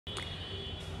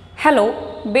Hello,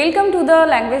 welcome to the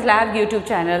language lab YouTube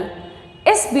channel.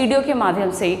 इस video के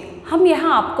माध्यम से हम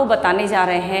यहाँ आपको बताने जा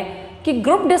रहे हैं कि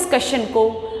ग्रुप डिस्कशन को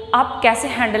आप कैसे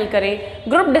हैंडल करें,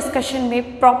 ग्रुप डिस्कशन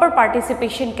में प्रॉपर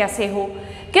पार्टिसिपेशन कैसे हो,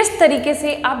 किस तरीके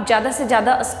से आप ज़्यादा से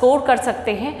ज़्यादा स्कोर कर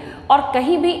सकते हैं और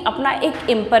कहीं भी अपना एक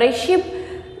इम्प्रेसिव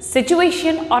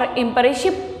सिचुएशन और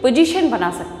इम्प्रेसिव पोजीशन बना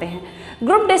सकते हैं।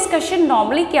 ग्रुप डिस्कशन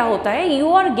नॉर्मली क्या होता है,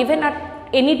 you are given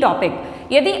at any topic.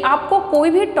 यदि आपको कोई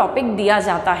भी टॉपिक दिया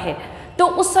जाता है तो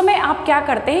उस समय आप क्या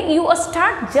करते हैं, you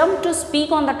start jump to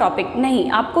speak on the topic. नहीं,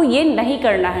 आपको ये नहीं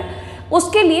करना है।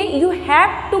 उसके लिए you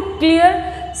have to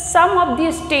clear some of the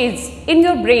stage in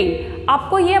your brain.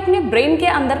 आपको ये अपने ब्रेन के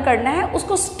अंदर करना है,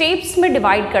 उसको स्टेप्स में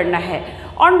डिवाइड करना है।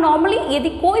 और नॉर्मली यदि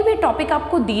कोई भी टॉपिक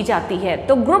आपको दी जाती है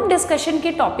तो ग्रुप डिस्कशन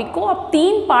के टॉपिक को आप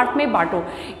 3 पार्ट में बांटो,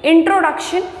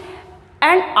 इंट्रोडक्शन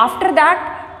एंड आफ्टर दैट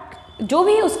जो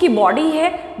भी उसकी बॉडी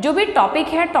है, जो भी टॉपिक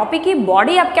है, टॉपिक की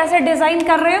बॉडी आप कैसे डिजाइन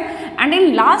कर रहे हो, and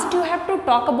in last you have to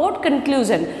talk about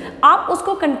conclusion. आप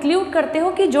उसको कंक्लूड करते हो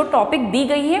कि जो टॉपिक दी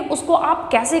गई है उसको आप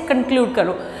कैसे कंक्लूड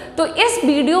करो। तो इस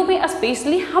वीडियो में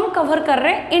स्पेशली हम कवर कर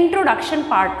रहे हैं इंट्रोडक्शन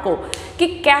पार्ट को, कि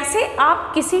कैसे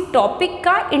आप किसी टॉपिक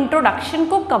का इंट्रोडक्शन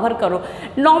को कवर करो।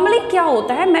 नॉर्मली क्या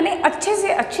होता है, मैंने अच्छे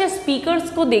से अच्छे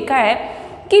स्पीकर्स को देखा है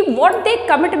कि what they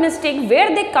commit mistake, where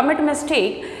they commit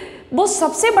mistake, वो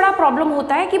सबसे बड़ा प्रॉब्लम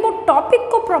होता है कि वो टॉपिक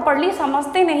को प्रॉपर्ली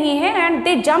समझते नहीं हैं and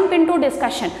they jump into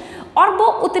discussion, और वो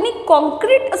उतनी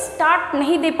कॉन्क्रीट स्टार्ट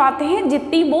नहीं दे पाते हैं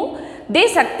जितनी वो दे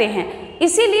सकते हैं।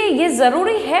 इसीलिए ये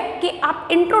ज़रूरी है कि आप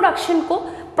इंट्रोडक्शन को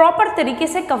प्रॉपर तरीके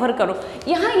से कवर करो।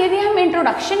 यहाँ यदि हम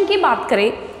इंट्रोडक्शन की बात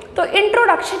करें तो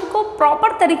इंट्रोडक्शन को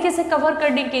प्रॉपर तरीके से कवर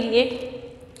करने के लिए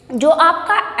जो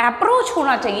आपका अप्रोच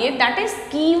होना चाहिए, that is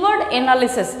keyword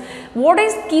analysis. What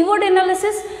is keyword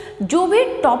analysis? जो भी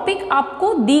टॉपिक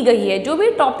आपको दी गई है, जो भी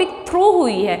टॉपिक थ्रो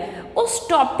हुई है, उस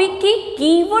टॉपिक की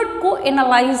कीवर्ड को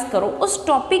एनालाइज करो, उस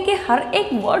टॉपिक के हर एक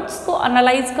वर्ड्स को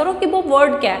एनालाइज करो कि वो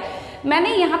वर्ड क्या है। मैंने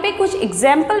यहाँ पे कुछ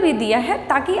एग्जाम्पल भी दिया है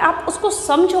ताकि आप उसको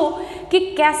समझो कि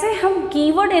कैसे हम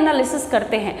कीवर्ड एनालिसिस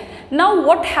करते हैं। Now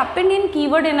what happened in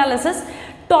keyword analysis,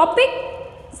 topic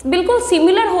बिल्कुल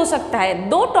सिमिलर हो सकता है,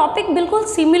 2 टॉपिक बिल्कुल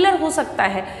सिमिलर हो सकता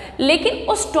है, लेकिन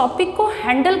उस टॉपिक को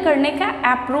हैंडल करने का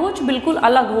अप्रोच बिल्कुल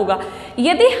अलग होगा।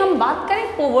 यदि हम बात करें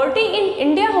पॉवर्टी इन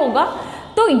इंडिया होगा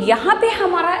तो यहाँ पे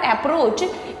हमारा अप्रोच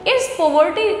इस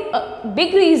poverty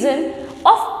big reason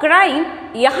of crime,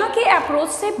 यहाँ के अप्रोच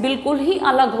से बिल्कुल ही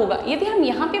अलग होगा। यदि हम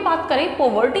यहाँ पे बात करें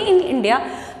पॉवर्टी इन इंडिया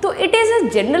तो इट इज़ अ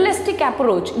जनरलिस्टिक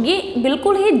अप्रोच। ये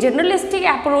बिल्कुल ही जनरलिस्टिक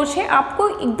अप्रोच है। आपको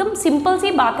एकदम सिंपल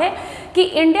सी बात है कि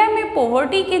इंडिया में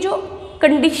पॉवर्टी के जो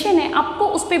कंडीशन है आपको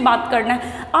उस पर बात करना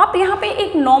है। आप यहाँ पे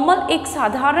एक नॉर्मल, एक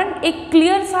साधारण, एक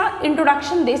क्लियर सा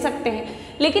इंट्रोडक्शन दे सकते हैं,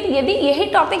 लेकिन यदि यही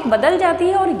टॉपिक बदल जाती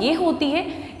है और ये होती है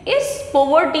इस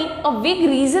poverty a big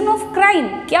reason of crime,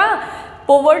 क्या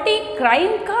पॉवर्टी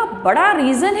क्राइम का बड़ा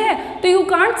रीजन है? तो you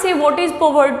can't say what is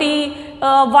poverty,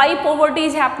 Y poverty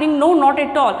is happening, no, not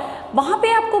at all. वहाँ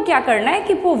पे आपको क्या करना है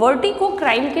कि पॉवर्टी को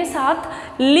क्राइम के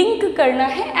साथ लिंक करना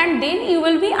है and then you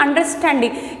will be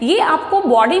understanding. ये आपको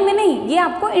बॉडी में नहीं, ये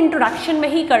आपको इंट्रोडक्शन में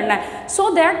ही करना है, सो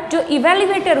दैट जो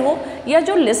इवेल्युएटर हो या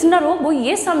जो लिसनर हो वो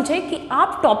ये समझे कि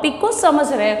आप टॉपिक को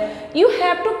समझ रहे हो। You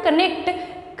have to connect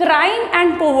crime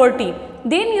and poverty,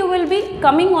 then you will be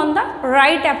coming on the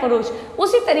right approach।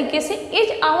 उसी तरीके से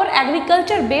is our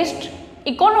agriculture based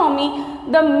economy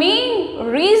the main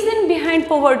reason behind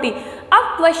poverty।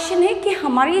 अब क्वेश्चन है कि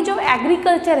हमारी जो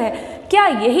एग्रीकल्चर है, क्या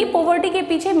यही पॉवर्टी के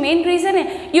पीछे मेन रीजन है?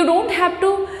 You don't have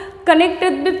to connect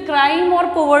with crime और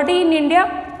poverty in India.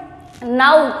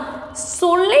 Now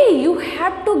solely you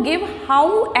have to give how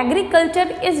agriculture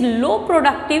is low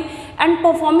productive and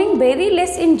performing very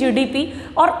less in GDP,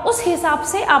 और उस हिसाब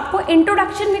से आपको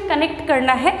इंट्रोडक्शन में कनेक्ट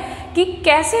करना है कि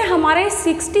कैसे हमारे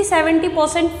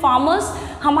 60-70% फार्मर्स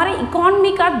हमारे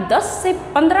इकोनॉमी का 10 से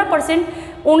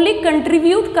 15% ओनली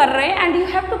कंट्रीब्यूट कर रहे हैं, and you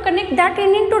have to connect that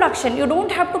in introduction. You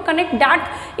don't have to connect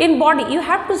that in body, you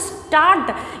have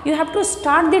to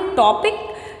start the topic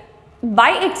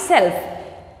by itself.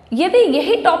 यदि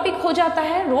यही टॉपिक हो जाता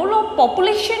है role of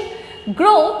population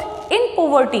growth in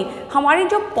poverty, हमारी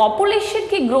जो population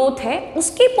की growth है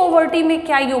उसकी पॉवर्टी में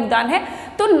क्या योगदान है,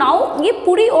 तो नाउ ये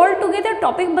पूरी ऑल टुगेदर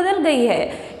टॉपिक बदल गई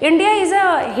है। India is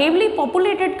a heavily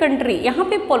populated country, यहाँ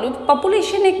पे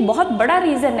पॉपुलेशन एक बहुत बड़ा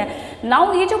रीज़न है।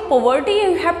 नाउ ये जो पॉवर्टी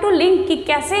है, यू हैव टू लिंक कि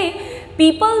कैसे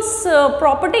peoples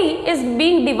property is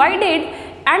being divided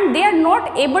and they are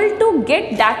not able to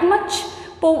get that much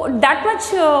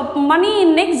money in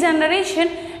next generation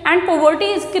and poverty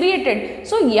is created।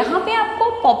 so यहाँ पे आपको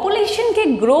population के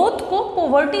growth को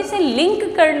poverty से link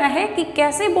करना है कि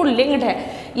कैसे वो linked है।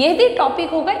 यदि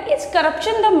टॉपिक होगा is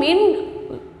corruption the main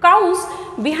cause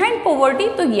behind poverty,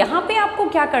 तो यहाँ पे आपको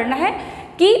क्या करना है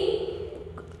कि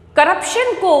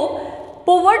करप्शन को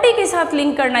पॉवर्टी के साथ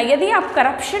लिंक करना है। यदि आप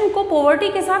करप्शन को पॉवर्टी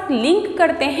के साथ लिंक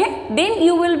करते हैं then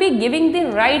you will be giving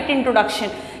the right introduction.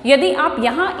 यदि आप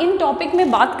यहाँ इन टॉपिक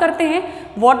में बात करते हैं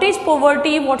what is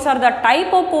poverty, what's are the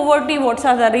type of poverty, what's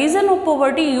are the reason of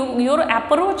poverty, your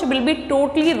approach will be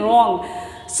totally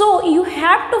wrong. So you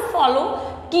have to follow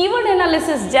keyword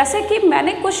analysis. जैसे कि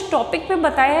मैंने कुछ टॉपिक पे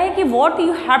बताया है कि what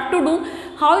you have to do,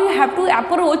 how you have to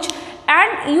approach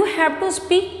and you have to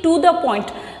speak to the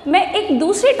point. मैं एक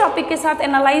दूसरे टॉपिक के साथ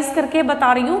एनालाइज करके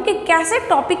बता रही हूँ कि कैसे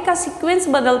टॉपिक का सीक्वेंस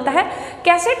बदलता है,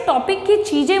 कैसे टॉपिक की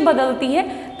चीज़ें बदलती है,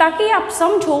 ताकि आप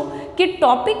समझो कि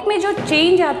टॉपिक में जो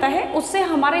चेंज आता है उससे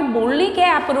हमारे बोलने के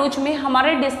अप्रोच में,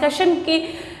 हमारे डिस्कशन के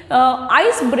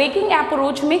आइस ब्रेकिंग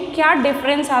अप्रोच में क्या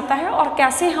डिफरेंस आता है और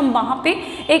कैसे हम वहाँ पे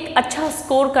एक अच्छा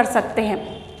स्कोर कर सकते हैं।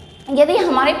 यदि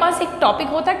हमारे पास एक टॉपिक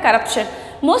होता है करप्शन,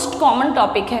 मोस्ट कॉमन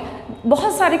टॉपिक है,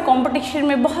 बहुत सारे कंपटीशन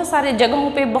में, बहुत सारे जगहों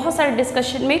पे, बहुत सारे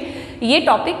डिस्कशन में ये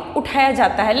टॉपिक उठाया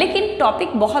जाता है, लेकिन टॉपिक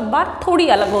बहुत बार थोड़ी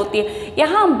अलग होती है।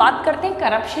 यहाँ हम बात करते हैं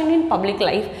करप्शन इन पब्लिक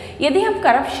लाइफ। यदि हम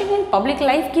करप्शन इन पब्लिक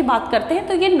लाइफ की बात करते हैं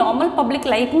तो ये नॉर्मल पब्लिक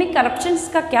लाइफ में करप्शन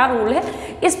का क्या रोल है,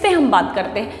 इस पर हम बात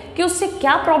करते हैं कि उससे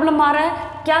क्या प्रॉब्लम आ रहा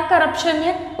है, क्या करप्शन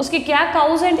है, उसके क्या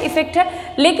काउज एंड इफेक्ट है।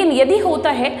 लेकिन यदि होता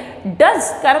है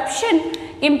डज करप्शन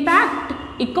इम्पैक्ट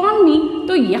इकोनॉमी,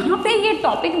 तो यहाँ पे ये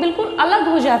टॉपिक बिल्कुल अलग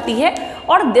हो जाती है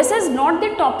और this is not the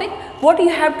topic what you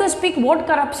have to speak what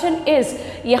corruption is.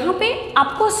 यहाँ पे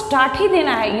आपको स्टार्ट ही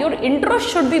देना है, your intro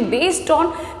should be based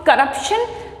on corruption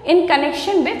in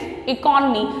connection with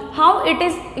economy, how it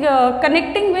is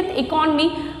connecting with economy,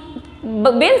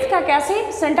 wealth का कैसे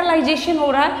centralisation हो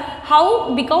रहा है, how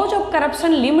because of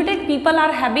corruption limited people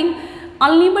are having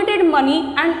unlimited money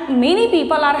and many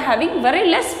people are having very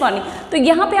less money. तो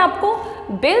यहाँ पे आपको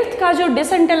wealth का जो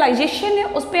डिसेंट्रलाइजेशन है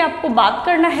उस पर आपको बात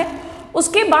करना है।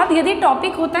 उसके बाद यदि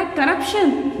टॉपिक होता है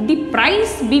करप्शन द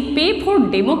प्राइस वी पे फॉर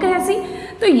डेमोक्रेसी,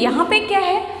 तो यहाँ पे क्या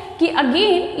है कि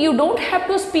again you don't have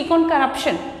to speak on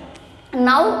corruption,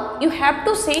 now you have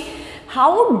to से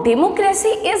how democracy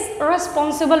is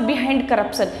responsible behind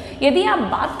corruption. यदि आप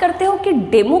बात करते हो कि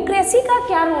डेमोक्रेसी का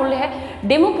क्या रोल है,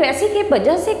 डेमोक्रेसी की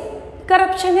वजह से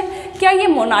करप्शन है, क्या ये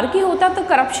मोनार्की होता तो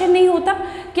करप्शन नहीं होता,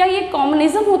 क्या ये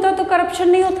कम्युनिज्म होता तो करप्शन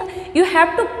नहीं होता। You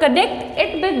have to connect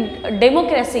it with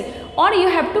democracy और you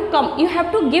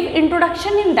have to give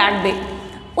introduction in that way.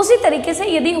 उसी तरीके से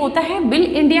यदि होता है will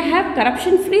India have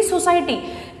corruption free society,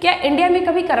 क्या इंडिया में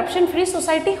कभी करप्शन फ्री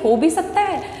सोसाइटी हो भी सकता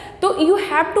है, तो यू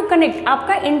हैव टू कनेक्ट।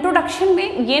 आपका इंट्रोडक्शन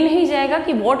में ये नहीं जाएगा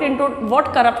कि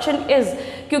व्हाट करप्शन इज,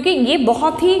 क्योंकि ये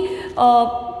बहुत ही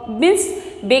मीन्स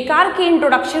बेकार की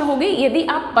इंट्रोडक्शन होगी यदि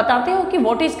आप बताते हो कि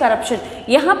व्हाट इज करप्शन।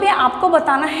 यहाँ पे आपको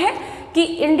बताना है कि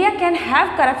India can have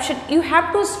corruption, you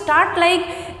have to start like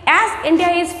as India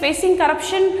is facing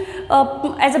corruption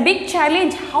as a big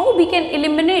challenge, how we can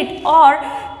eliminate or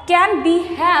can we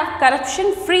have corruption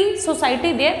free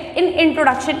society there in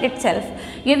introduction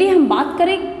itself। यदि हम बात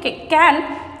करें can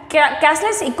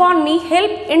cashless economy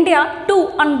help India to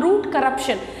under root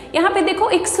corruption, यहाँ पे देखो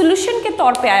एक solution के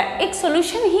तौर पे आया, एक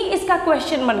सोल्यूशन ही इसका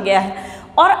क्वेश्चन बन गया है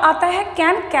और आता है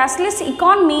can cashless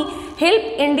economy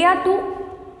help India to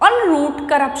under root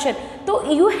corruption. तो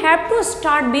you have to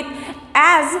start with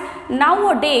as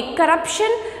nowadays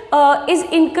corruption is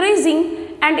increasing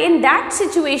and in that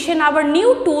situation our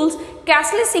new tools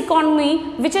cashless economy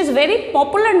which is very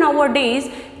popular nowadays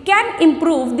can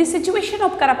improve the situation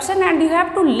of corruption and you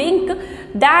have to link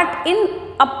that in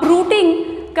uprooting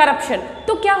corruption.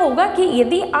 तो क्या होगा कि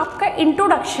यदि आपका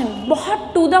introduction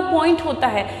बहुत to the point होता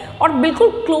है और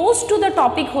बिल्कुल क्लोज टू द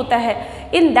टॉपिक होता है,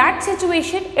 in that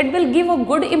situation it will give a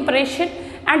good impression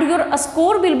and your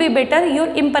score will be better, your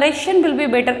impression will be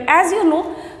better. As you know,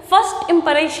 first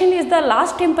impression is the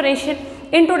last impression.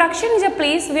 Introduction is a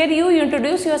place where you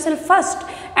introduce yourself first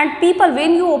and people,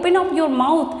 when you open up your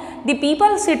mouth, the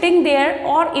people sitting there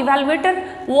or evaluator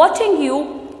watching you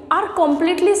are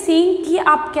completely seeing कि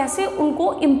आप कैसे उनको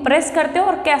impress करते हो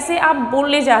और कैसे आप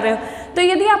बोलने जा रहे हो। तो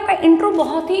यदि आपका इंट्रो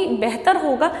बहुत ही बेहतर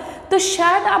होगा तो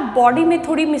शायद आप बॉडी में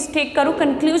थोड़ी मिस्टेक करो,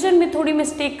 कंक्लूजन में थोड़ी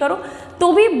मिस्टेक करो,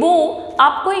 तो भी वो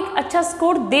आपको एक अच्छा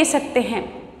स्कोर दे सकते हैं।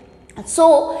 So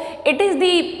it is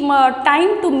the time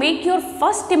to make your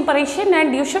first impression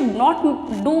and you should not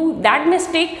do that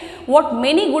mistake what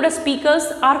many good speakers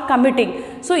are committing.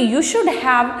 So you should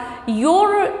have your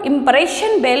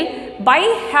impression well by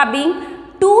having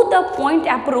to the point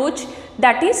approach,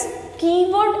 that is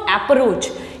keyword approach.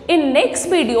 In next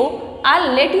video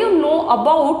I'll let you know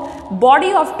about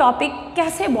body of topic,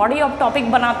 कैसे body of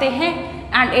topic बनाते हैं,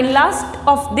 and in last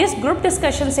of this group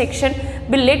discussion section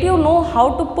we'll let you know how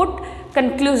to put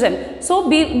conclusion. So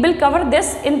we will cover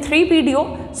this in 3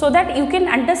 video so that you can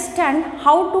understand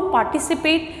how to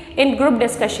participate in group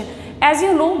discussion. As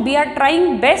you know, we are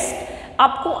trying best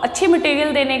आपको अच्छे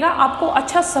material देने का, आपको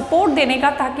अच्छा support देने का,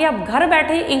 ताकि आप घर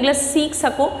बैठे इंग्लिश सीख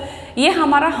सको। ये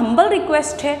हमारा हम्बल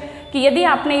रिक्वेस्ट है कि यदि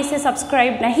आपने इसे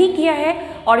सब्सक्राइब नहीं किया है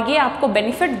और ये आपको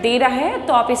बेनिफिट दे रहा है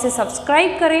तो आप इसे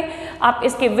सब्सक्राइब करें। आप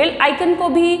इसके बेल आइकन को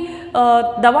भी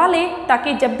दबा लें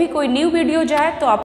ताकि जब भी कोई न्यू वीडियो जाए तो आप